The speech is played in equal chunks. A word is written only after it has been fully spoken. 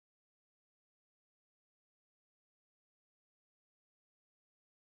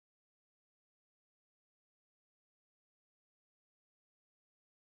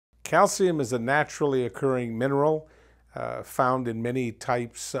Calcium is a naturally occurring mineral found in many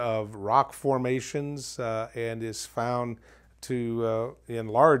types of rock formations and is found in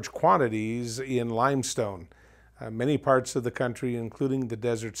large quantities in limestone. Many parts of the country, including the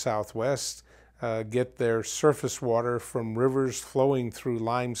desert Southwest, get their surface water from rivers flowing through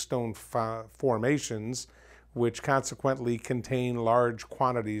limestone formations, which consequently contain large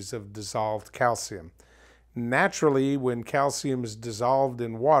quantities of dissolved calcium. Naturally, when calcium is dissolved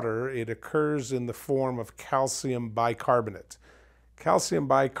in water, it occurs in the form of calcium bicarbonate. Calcium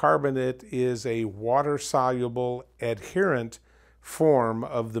bicarbonate is a water-soluble, adherent form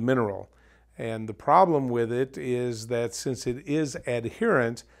of the mineral. And the problem with it is that since it is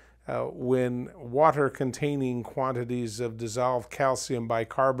adherent, when water-containing quantities of dissolved calcium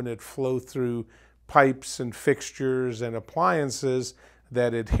bicarbonate flow through pipes and fixtures and appliances,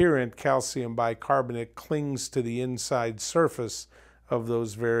 that adherent calcium bicarbonate clings to the inside surface of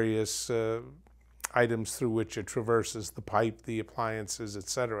those various items through which it traverses, the pipe, the appliances,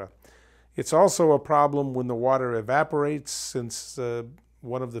 etc. It's also a problem when the water evaporates, since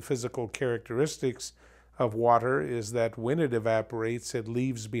one of the physical characteristics of water is that when it evaporates, it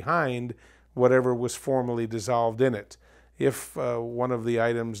leaves behind whatever was formerly dissolved in it. If one of the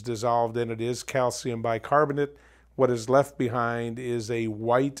items dissolved in it is calcium bicarbonate, what is left behind is a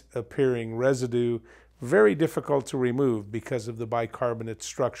white appearing residue, very difficult to remove because of the bicarbonate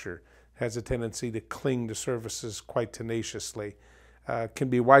structure. It has a tendency to cling to surfaces quite tenaciously. Can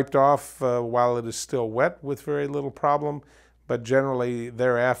be wiped off while it is still wet with very little problem, but generally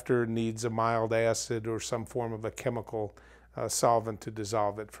thereafter needs a mild acid or some form of a chemical solvent to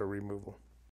dissolve it for removal.